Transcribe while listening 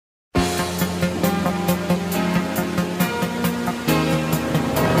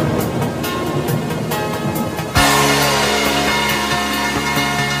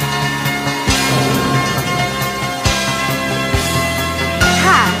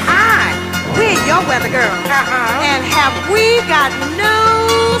weather girl. And have we got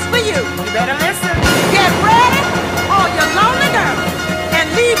news for you? You better listen. Get ready, all you lonely girls, and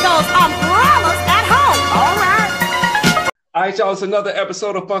leave those umbrellas at home. All right. All right, y'all. It's another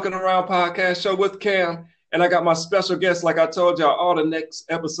episode of Funkin Around Podcast Show with Kamm. And I got my special guest. Like I told y'all, all the next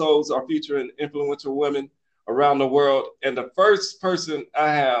episodes are featuring influential women around the world. And the first person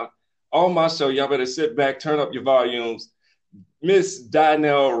I have on my show, y'all better sit back, turn up your volumes, Miss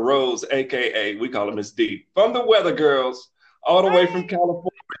Dynelle Rhodes, a.k.a. we call her Miss D, from the Weather Girls, all the way from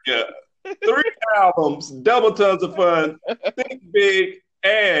California. 3 albums, double tons of fun, think big,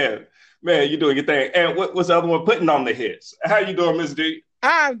 and man, you're doing your thing. And what's the other one? Putting on the hits. How you doing, Miss D?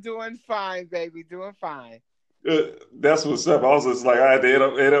 I'm doing fine, baby. Doing fine. That's what's up. I was just like, I had to hit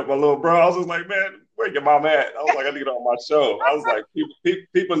up my little bro. I was just like, man, where your mom at? I was like, I need her on my show. I was like,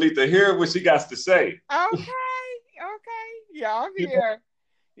 people need to hear what she got to say. Okay. Yeah, I'm here.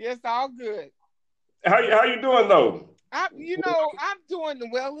 Yes, all good. How you doing though? I'm doing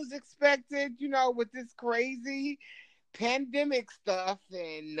well as expected. With this crazy pandemic stuff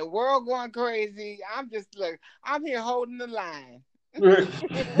and the world going crazy. I'm here holding the line.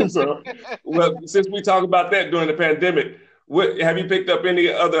 So, well, since we talk about that during the pandemic, what have you picked up any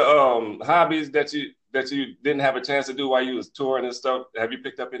other hobbies that you didn't have a chance to do while you was touring and stuff? Have you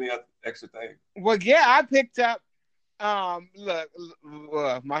picked up any other extra things? Well, yeah, I picked up. Look,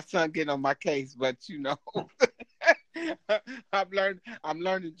 my son getting on my case, but I'm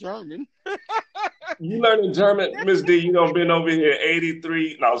learning German. You learning German, Miss D? You done been over here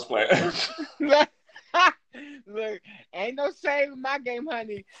 83. No, I was playing. Look, ain't no shame in my game,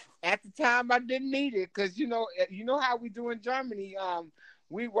 honey. At the time, I didn't need it because you know how we do in Germany.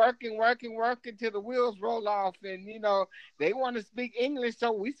 We working till the wheels roll off, and they want to speak English,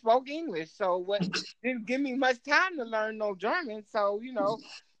 so we spoke English. So what didn't give me much time to learn no German. So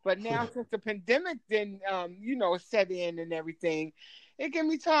but now since the pandemic then set in and everything, it gave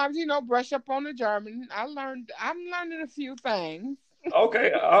me time to brush up on the German. I'm learning a few things.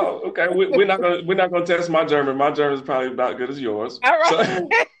 Okay. Oh, okay. We're not gonna test my German. My German is probably about good as yours. All right.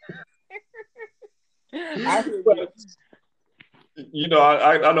 I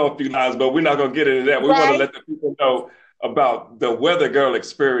know a few lines, but we're not gonna get into that. We want to let the people know about the Weather Girl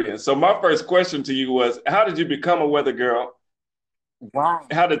experience. So my first question to you was, how did you become a Weather Girl? Wow.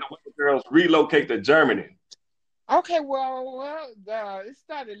 How did the Weather Girls relocate to Germany? Okay, well, it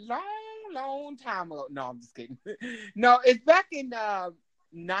started long time ago. No, I'm just kidding. No, it's back in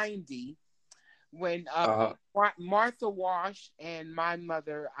 90 when Martha Wash and my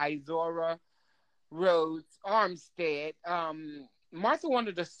mother, Izora Rhodes Armstead, Martha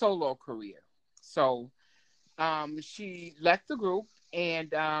wanted a solo career. So she left the group,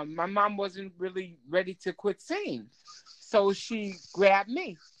 and my mom wasn't really ready to quit singing. So she grabbed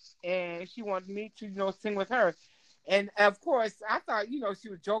me, and she wanted me to sing with her. And of course, I thought, she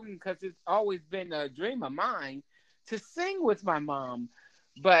was joking because it's always been a dream of mine to sing with my mom.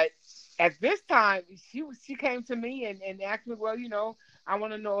 But at this time, she came to me and asked me, well, I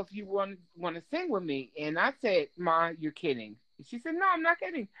want to know if you want to sing with me. And I said, Ma, you're kidding. She said, no, I'm not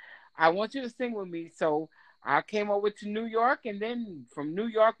kidding. I want you to sing with me. So I came over to New York, and then from New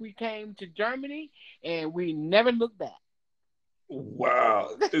York, we came to Germany, and we never looked back.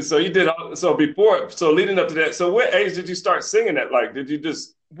 Wow. So you did, so leading up to that, so what age did you start singing at? Like, did you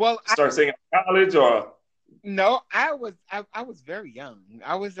just start singing in college or? No, I was very young.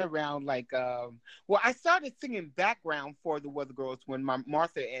 I was around I started singing background for the Weather Girls when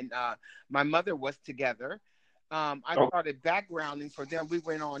Martha and my mother was together. I started backgrounding for them. We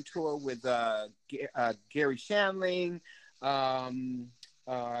went on tour with Gary Shandling,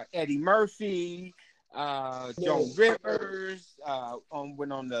 Eddie Murphy, Joan Rivers,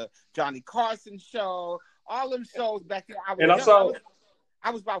 went on the Johnny Carson show, all them shows back then.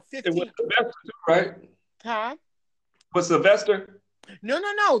 I was about 15. It was Sylvester too, right? Huh? Was Sylvester?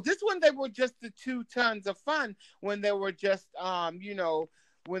 No. This one, they were just the 2 tons of fun when they were just,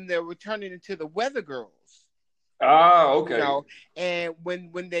 when they were turning into the Weather Girls. Ah, okay. And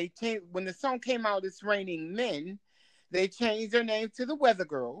when the song came out, It's Raining Men, they changed their name to the Weather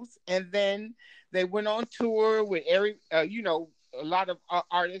Girls, and then they went on tour with a lot of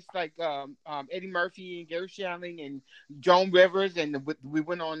artists like Eddie Murphy and Gary Shandling and Joan Rivers, and we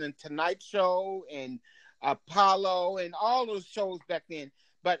went on the Tonight Show and Apollo and all those shows back then.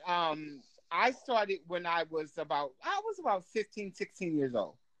 But I started when I was about 15, 16 years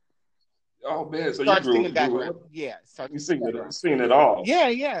old. Oh man, so Start you singing background. grew Yeah, you singing it all.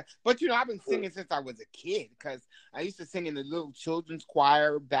 Yeah. But I've been singing since I was a kid because I used to sing in the little children's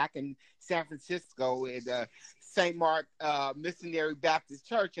choir back in San Francisco at St. Mark Missionary Baptist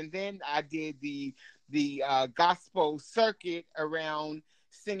Church, and then I did the gospel circuit around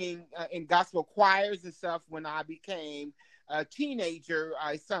singing in gospel choirs and stuff. When I became a teenager,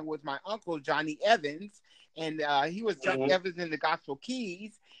 I sung with my uncle Johnny Evans, and he was Johnny Evans in the Gospel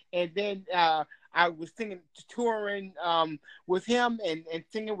Keys, and then I was touring with him and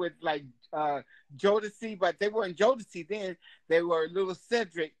singing with like Jodeci, but they weren't Jodeci then. They were Little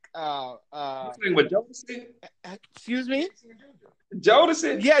Cedric. Sing with Jodeci? Excuse me?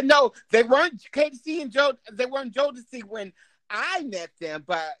 Jodeci? Yeah, no, they weren't KC and Joe. They weren't Jodeci when I met them,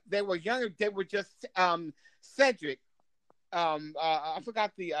 but they were younger. They were just Cedric. I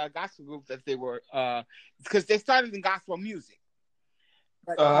forgot the gospel group that they were because they started in gospel music.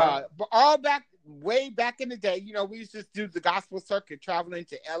 But all way back in the day, you know, we used to do the gospel circuit, traveling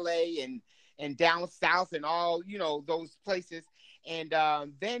to LA and down south and all, you know, those places. And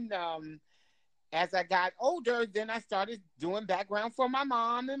then as I got older, then I started doing background for my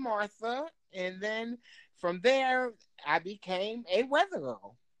mom and Martha. And then from there, I became a weather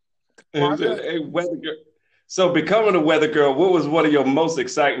girl. A weather girl. So becoming a weather girl, what was one of your most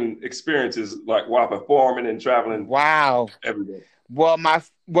exciting experiences like while performing and traveling? Wow. Every day. Well, my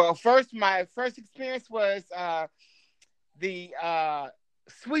first experience was the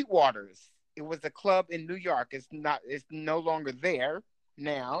Sweetwaters. It was a club in New York. It's no longer there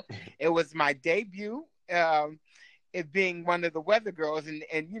now. It was my debut. It being one of the weather girls, and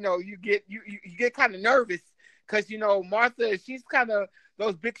you know, you get kind of nervous because, you know, Martha, she's kind of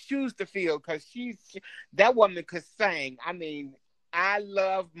those big shoes to fill because that woman could sing. I mean, I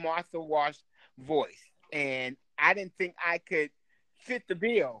love Martha Wash's voice, and I didn't think I could fit the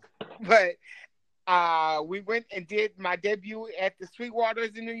bill, but we went and did my debut at the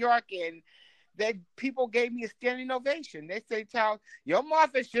Sweetwaters in New York, and people gave me a standing ovation. They say, "Child, your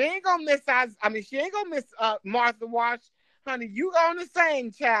Martha, she ain't gonna miss Martha Wash, honey. You gonna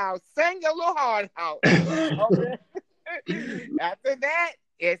sing, child. Sing your little heart out." Okay. After that,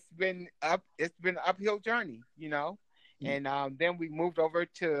 it's been an uphill journey, you know. And then we moved over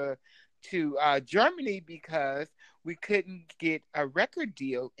to Germany because we couldn't get a record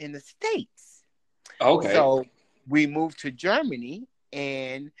deal in the States. Okay. So we moved to Germany,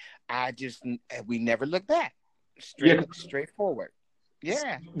 and we never looked back. Straightforward.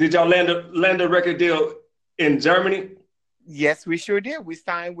 Yeah. Did y'all land a record deal in Germany? Yes, we sure did. We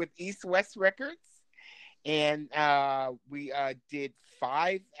signed with East West Records, and we did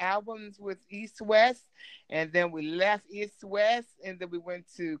 5 albums with East West, and then we left East West, and then we went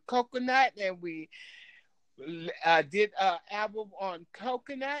to Coconut, and we did an album on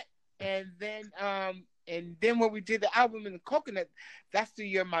Coconut, and then when we did the album in the Coconut, that's the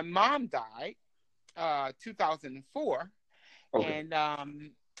year my mom died, 2004. Okay. And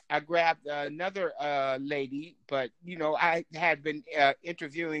I grabbed another lady, but, you know, I had been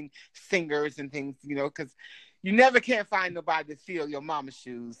interviewing singers and things, you know, because you never can find nobody to fill your mama's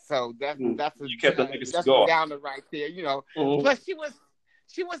shoes. So that's a downer right there, you know. Mm-hmm. Plus,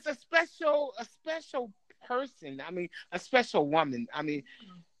 she was a special person. I mean, a special woman. I mean,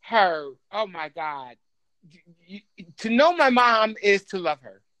 her. Oh my God, to know my mom is to love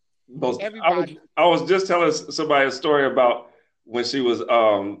her. I was just telling somebody a story about when she was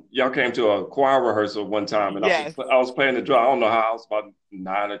y'all came to a choir rehearsal one time, and yes. I was playing the drum. I don't know how, I was about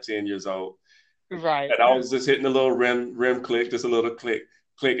 9 or 10 years old. Right. And I was just hitting a little rim click, just a little click,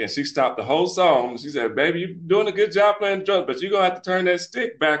 and she stopped the whole song. She said, "Baby, you're doing a good job playing the drums, but you're gonna have to turn that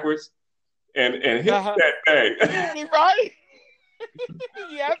stick backwards and hit that thing." Right.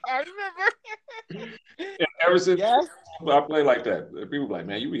 Yep, I remember. And ever since I play like that, people were like,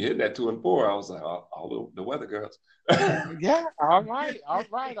 "Man, you be hitting that 2 and 4." I was like, "All the weather girls." Yeah, all right.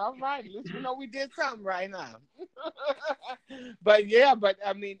 At least we know we did something right now. But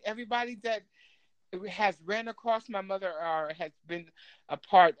I mean, everybody that has ran across my mother or has been a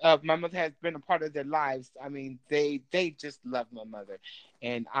part of my mother has been a part of their lives. I mean, they just love my mother,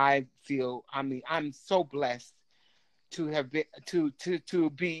 and I feel, I mean, I'm so blessed to have been to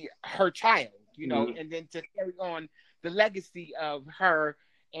be her child, you know, mm-hmm. and then to carry on the legacy of her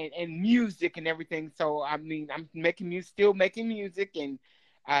and music and everything. So I mean, I'm still making music, and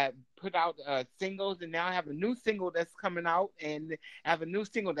I put out singles, and now I have a new single that's coming out, and I have a new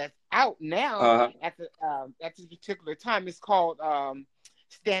single that's out now at this particular time. It's called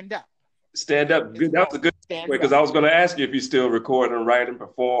Stand Up. Stand Up. Good. That was a good way, because I was going to ask you if you still record and write and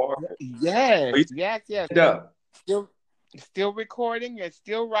perform. Yes. Stand Up. Still recording and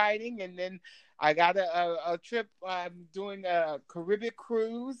still writing, and then I got a trip. I'm doing a Caribbean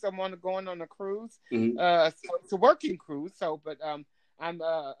cruise. I'm going on a cruise. Mm-hmm. So it's a working cruise. So, but I'm I'm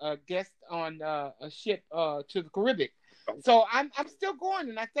a guest on a ship to the Caribbean. So I'm still going,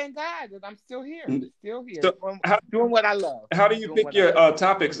 and I thank God that I'm still here, So doing what I love. How do you pick your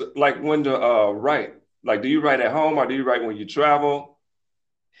topics, like when to write? Like, do you write at home or do you write when you travel?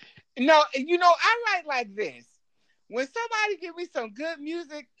 No, I write like this. When somebody give me some good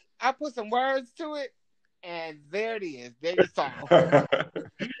music, I put some words to it, and there it is. There's your song.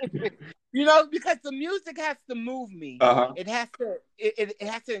 Because the music has to move me. Uh-huh. It has to. It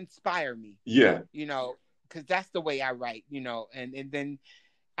has to inspire me. Yeah. Because that's the way I write. And then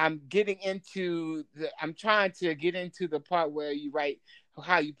I'm trying to get into the part where you write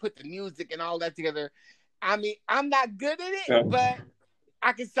how you put the music and all that together. I mean, I'm not good at it, but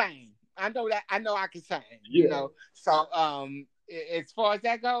I can sing. I know I can sing. Yeah. So as far as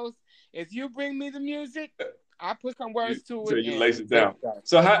that goes, if you bring me the music, I put some words to it. So you lace it down.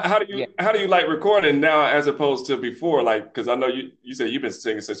 So how do you like recording now as opposed to before? Like, because I know you said you've been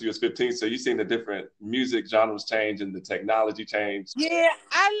singing since you was 15, so you've seen the different music genres change and the technology change. Yeah,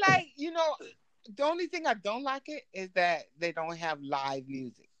 I like, the only thing I don't like it is that they don't have live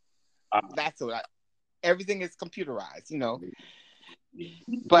music. That's what everything is computerized,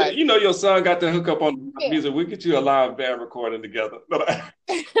 But your son got the hook up on music. We'll get you a live band recording together.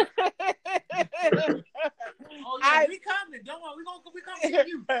 We coming. Don't worry, we coming to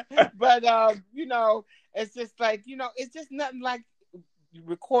you. But it's just like, it's just nothing like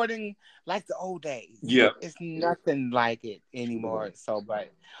recording like the old days. Yeah. It's nothing like it anymore. So,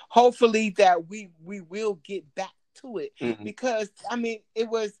 but hopefully that we will get back to it, because I mean,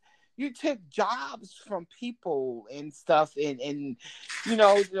 you took jobs from people and stuff, and they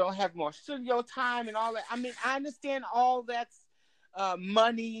don't have more studio time and all that. I mean, I understand all that's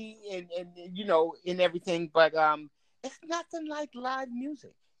money and and everything, but it's nothing like live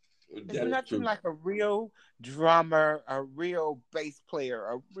music. It's nothing like a real drummer, a real bass player,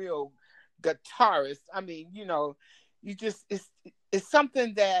 a real guitarist. I mean, it's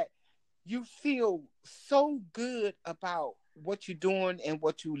something that you feel so good about what you're doing and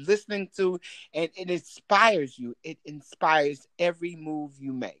what you're listening to, and it inspires you. It inspires every move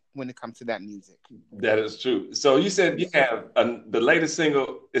you make when it comes to that music. That is true. So you said you have the latest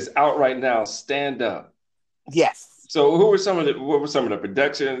single is out right now, Stand Up. Yes. So what were some of the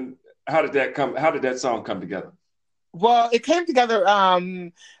production? How did that song come together? Well, it came together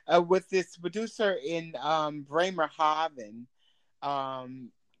with this producer in Bremerhaven.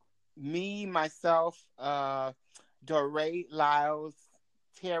 Me, myself, Doree Lyles,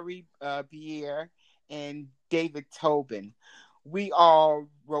 Terry Bier, and David Tobin. We all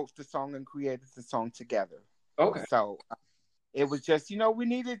wrote the song and created the song together. Okay. So it was just, we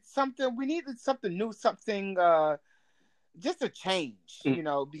needed something new, something, just a change,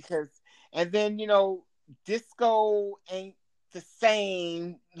 because, and then, disco ain't the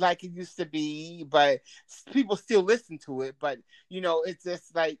same like it used to be, but people still listen to it. But, it's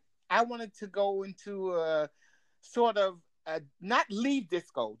just like, I wanted to go into a sort of not leave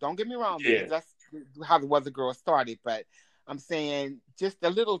disco. Don't get me wrong, because that's how the Weather Girls started. But I'm saying just a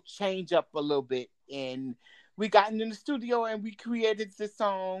little change up a little bit. And we got in the studio and we created this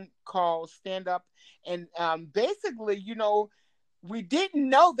song called Stand Up. And basically, we didn't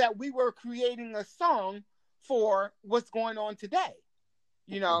know that we were creating a song for what's going on today,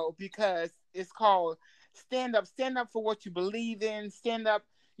 because it's called Stand Up for what you believe in, stand up,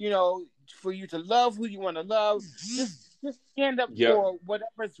 for you to love who you want to love. Just stand up for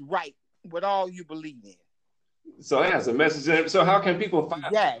whatever's right, what all you believe in. So it has a message in it. So how can people find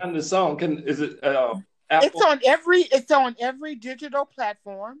the song? Is it Apple? It's on every digital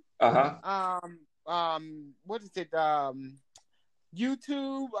platform. What is it?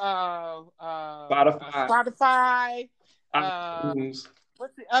 YouTube, Spotify.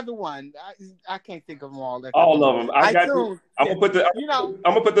 What's the other one? I can't think of them all. All of them. I got you. I'm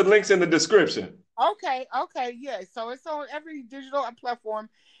gonna put the links in the description. Okay, yeah. So it's on every digital platform,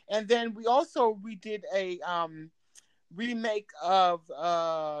 and then we did a remake of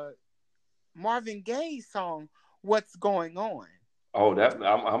Marvin Gaye's song "What's Going On." Oh, I'm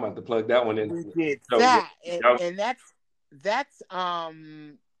gonna have to plug that one in. We did that, and that's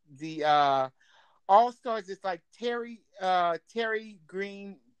the All Stars. It's like Terry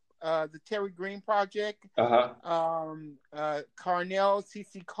Green, the Terry Green Project. Carnell,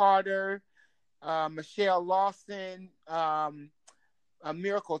 CC Carter, Michelle Lawson,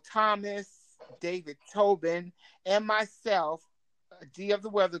 Miracle Thomas, David Tobin, and myself, D of the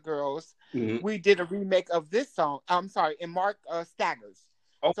Weather Girls. We did a remake of this song. I'm sorry, and Mark Staggers.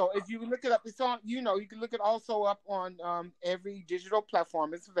 Oh. So if you look it up, it's on. You can look it also up on every digital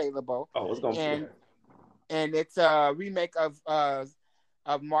platform. It's available. Oh, it's gonna and it's a remake of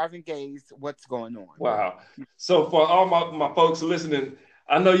of Marvin Gaye's "What's Going On." Wow. So for all my folks listening,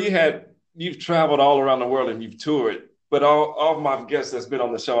 I know you've traveled all around the world and you've toured, but all of my guests that's been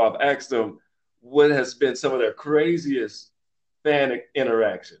on the show, I've asked them what has been some of their craziest fan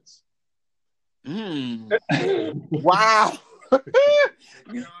interactions. Wow.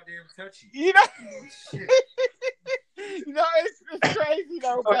 You know, it's crazy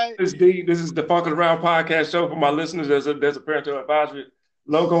though. But this is the Funkin' Around podcast show for my listeners. There's a parental advisory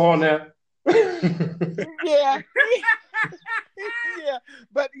logo on there. Yeah. Yeah.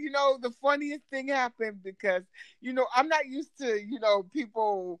 But the funniest thing happened because I'm not used to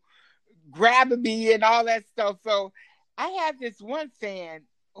people grabbing me and all that stuff. So I had this one fan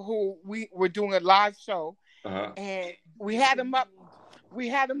who we were doing a live show, and we had him up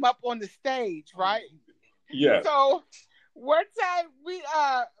on the stage, right? Yeah. So one time we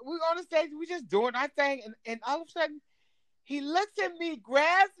on the stage, we just doing our thing, and all of a sudden he looks at me,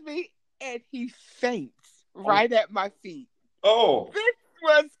 grabs me, and he faints right at my feet. Oh, this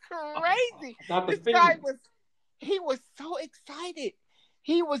was crazy. This guy was so excited.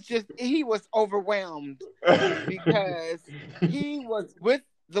 He was overwhelmed because he was with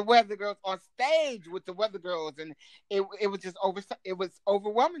the Weather Girls on stage with the Weather Girls, and it was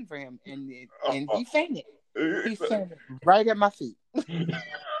overwhelming for him, and he fainted. He fainted right at my feet.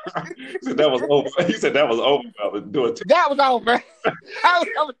 So that was over. He said that was over. That was over. I was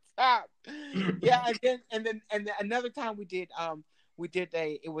over top. Yeah, and then another time we did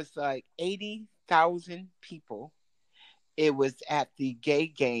it was like 80,000 people. It was at the Gay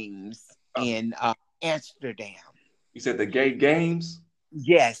Games in Amsterdam. You said the Gay Games?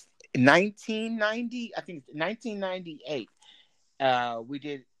 Yes, 1990. I think it's 1998. We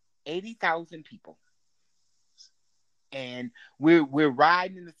did 80,000 people, and we're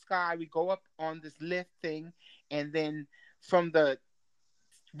riding in the sky. We go up on this lift thing, and then from the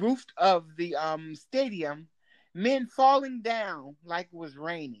roof of the stadium, men falling down like it was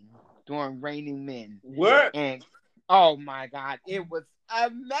raining during Raining Men. What? And oh my God, it was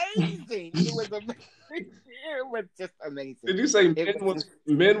amazing. It was amazing. It was just amazing. Did you say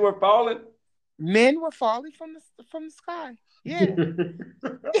men were falling? Men were falling from the sky. Yeah.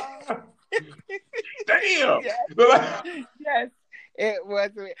 Damn. Yes. It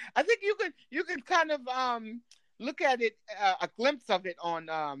was. I think you can kind of look at it, a glimpse of it on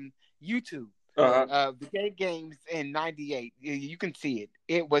YouTube. The Gay Games in '98. You can see it.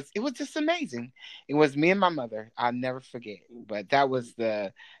 It was just amazing. It was me and my mother. I'll never forget. But that was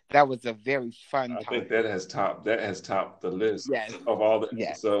a very fun time. I think that has topped the list of all the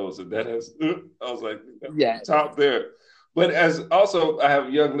episodes. And that has I was like, top there. But as also I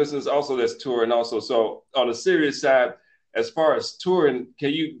have young listeners also that's touring also. So on the serious side, as far as touring,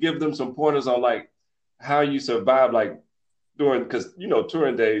 can you give them some pointers on like how you survive like during, because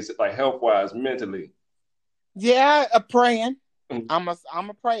touring days, like health wise, mentally? Yeah, praying. I'm a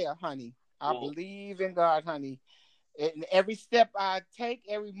prayer, honey. I believe in God, honey. And every step I take,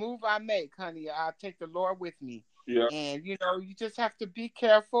 every move I make, honey, I take the Lord with me. Yeah. And you just have to be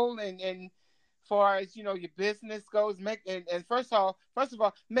careful, and far as your business goes, and first of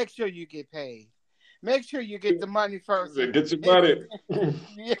all, make sure you get paid. Make sure you get the money first. Get your money.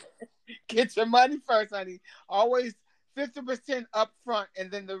 Yeah. Get your money first, honey. Always 50% up front,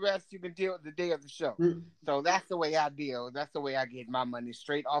 and then the rest you can deal with the day of the show. So that's the way I deal. That's the way I get my money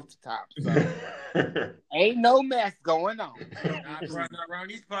straight off the top. So ain't no mess going on. Not around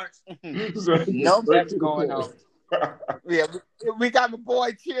these parts. No mess going on. Yeah, we got my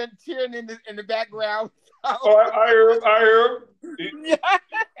boy cheering in the background. Oh, I hear him.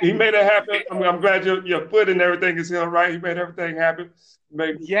 He made it happen. I'm glad your foot and everything is all right. He made everything happen.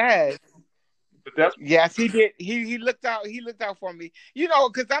 Yes. But yes, he did. He looked out. He looked out for me.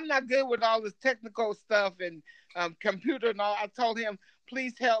 Because I'm not good with all this technical stuff and computer and all. I told him,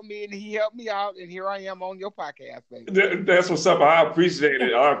 please help me, and he helped me out. And here I am on your podcast, baby. That's what's up. I appreciate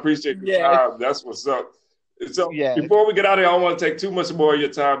it. I appreciate your time. That's what's up. So before we get out of here, I don't want to take too much more of your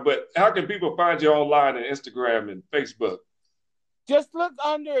time. But how can people find you online on Instagram and Facebook? Just look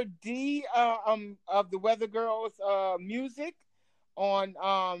under D of the Weather Girls music on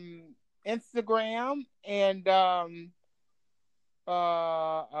Instagram, and oh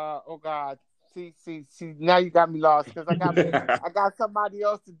God, see, now you got me lost because I got somebody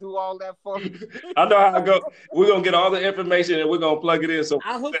else to do all that for me. I know how it goes. We're gonna get all the information and we're gonna plug it in. So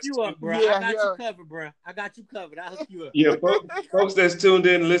I'll hook you up, bro. I got you covered, bro. I got you covered. I'll hook you up. Yeah, folks that's tuned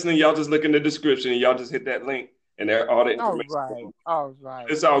in and listening, y'all just look in the description and y'all just hit that link. And there all the information. All right.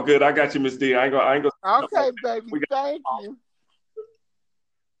 It's all good. I got you, Miss D. I ain't gonna. Okay, baby. Thank you.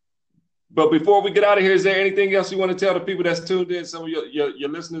 But before we get out of here, is there anything else you want to tell the people that's tuned in? Some of your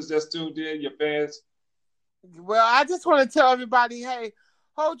listeners that's tuned in, your fans? Well, I just want to tell everybody, hey,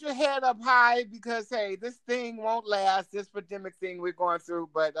 hold your head up high because, hey, this thing won't last, this pandemic thing we're going through.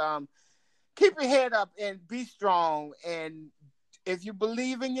 But keep your head up and be strong. And if you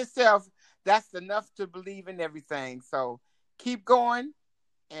believe in yourself, that's enough to believe in everything. So keep going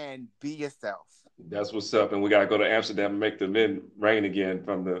and be yourself. That's what's up. And we got to go to Amsterdam and make the men rain again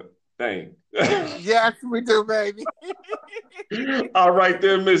from the thing. Yes, we do, baby. All right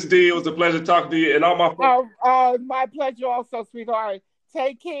then, Miss D. It was a pleasure talking to you. And all my my pleasure also, sweetheart.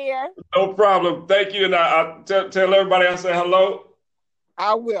 Take care. No problem. Thank you. And I tell everybody I say hello.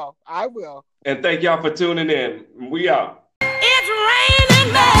 I will. And thank y'all for tuning in. We out. It's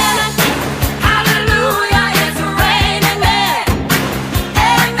raining men. Hallelujah. It's raining men.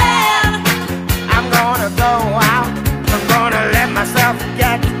 Amen. I'm gonna go out. I'm gonna let myself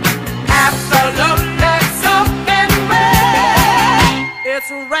get absolutely soaking wet. It's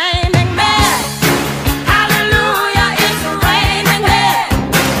raining men. Hallelujah. It's raining men.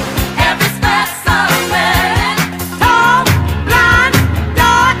 Every specimen. Tall, blind,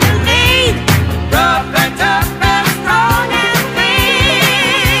 dark, and lean. Rough and tough and strong and mean.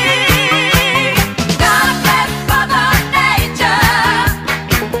 God bless Mother Nature.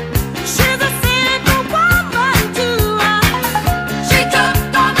 She's a single woman too. She took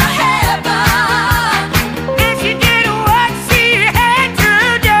on the heaven, and she did what she had to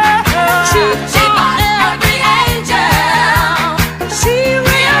do. She fought every angel. She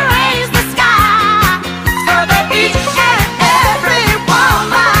rearranged the sky for the each and every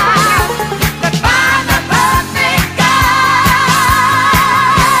woman to find the perfect guy.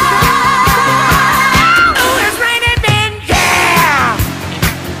 Oh, it's raining men, yeah.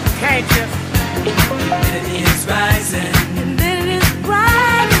 Can't you? It is right.